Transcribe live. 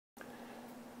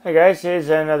Hey guys, here's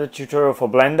another tutorial for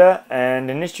Blender,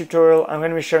 and in this tutorial I'm going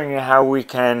to be showing you how we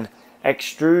can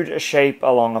extrude a shape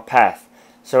along a path.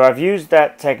 So I've used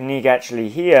that technique actually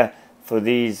here for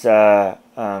these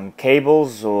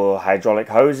cables or hydraulic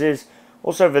hoses,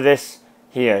 also for this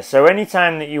here. So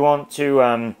anytime that you want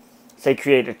to say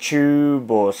create a tube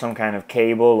or some kind of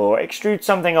cable or extrude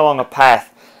something along a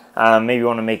path, maybe you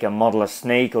want to make a model a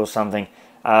snake or something,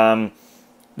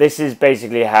 this is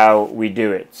basically how we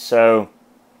do it. So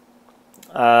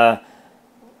I'm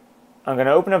going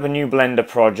to open up a new Blender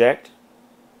project,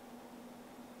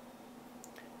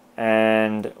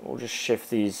 and we'll just shift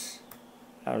these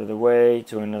out of the way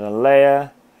to another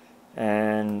layer,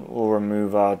 and we'll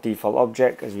remove our default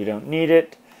object because we don't need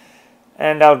it,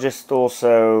 and I'll just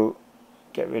also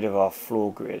get rid of our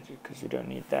floor grid because we don't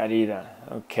need that either.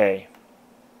 Okay.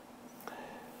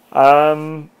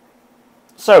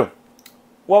 So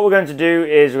what we're going to do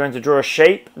is we're going to draw a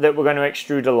shape that we're going to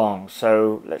extrude along.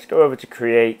 So let's go over to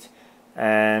create,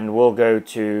 and we'll go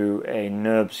to a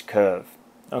NURBS curve.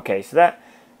 Okay, so that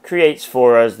creates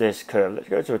for us this curve. Let's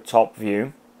go to a top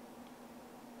view.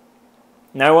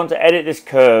 Now I want to edit this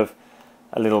curve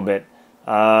a little bit.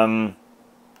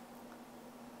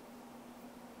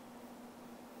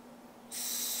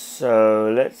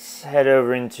 So let's head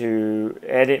over into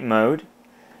edit mode,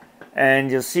 and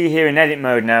you'll see here in edit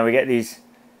mode now we get these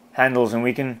handles, and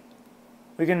we can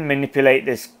manipulate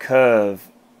this curve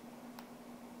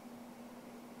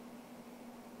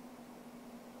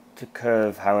to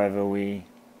curve however we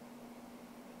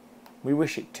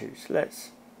wish it to. So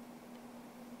let's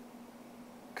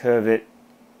curve it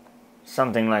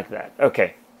something like that.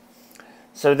 Okay,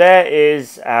 so there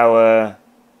is our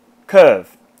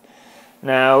curve.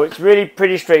 Now it's really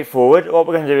pretty straightforward. What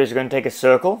we're going to do is we're going to take a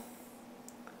circle.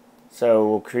 So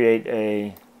we'll create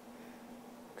a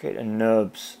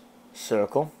NURBS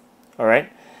circle.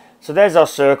 Alright, so there's our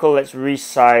circle. Let's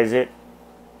resize it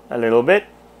a little bit.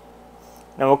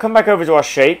 Now we'll come back over to our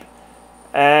shape,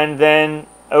 and then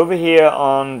over here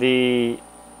on the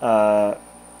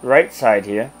right side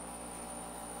here,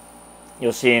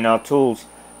 you'll see in our tools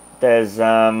there's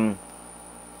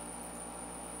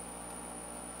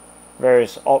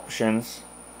various options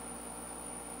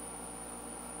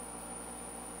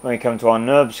when we come to our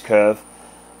NURBS curve.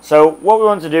 So what we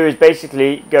want to do is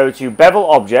basically go to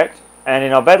bevel object, and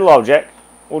in our bevel object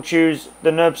we'll choose the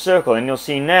NURBS circle, and you'll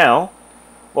see now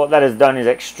what that has done is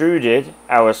extruded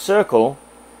our circle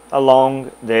along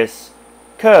this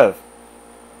curve.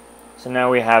 So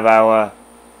now we have our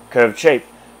curved shape.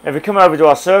 Now if we come over to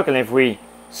our circle, and if we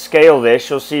scale this,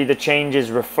 you'll see the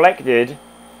changes reflected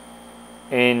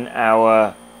in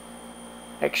our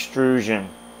extrusion.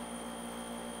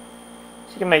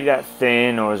 So you can make that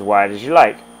thin or as wide as you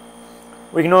like.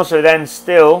 We can also then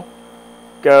still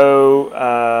go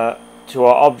to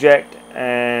our object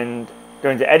and go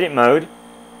into edit mode,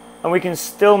 and we can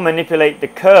still manipulate the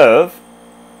curve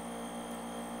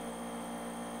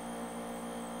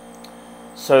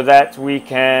so that we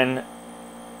can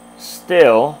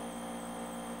still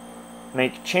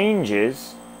make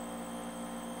changes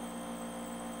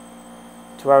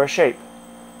to our shape.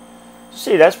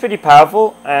 See, that's pretty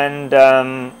powerful and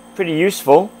pretty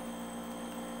useful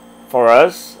for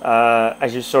us.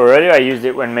 As you saw earlier, I used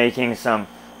it when making some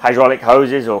hydraulic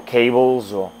hoses or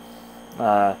cables, or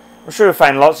I'm sure you'll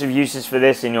find lots of uses for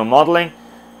this in your modeling.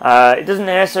 It doesn't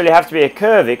necessarily have to be a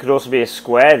curve, it could also be a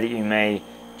square that you may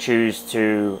choose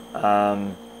to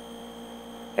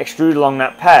extrude along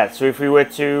that path. So if we were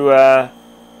to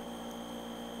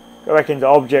go back into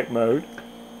object mode,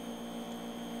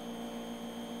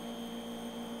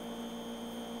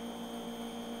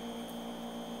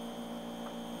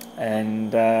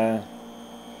 and we'll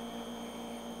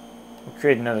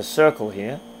create another circle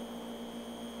here.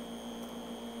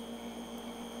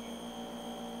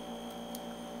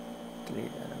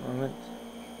 Delete that in a moment.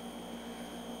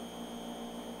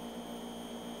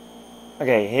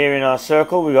 Okay, here in our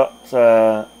circle we've got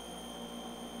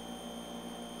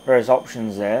various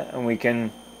options there, and we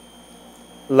can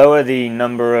lower the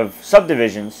number of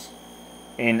subdivisions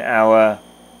in our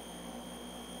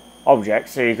object.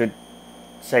 So you could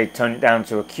say turn it down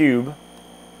to a cube,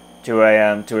 to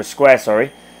a square,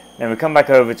 sorry. Then we come back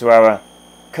over to our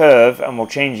curve and we'll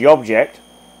change the object,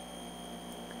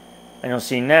 and you'll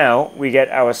see now we get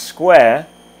our square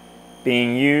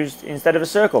being used instead of a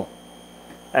circle,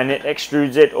 and it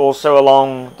extrudes it also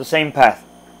along the same path.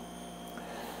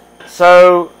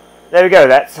 So there we go,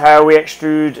 that's how we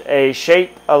extrude a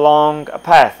shape along a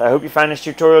path. I hope you found this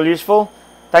tutorial useful.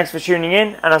 Thanks for tuning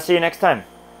in, and I'll see you next time.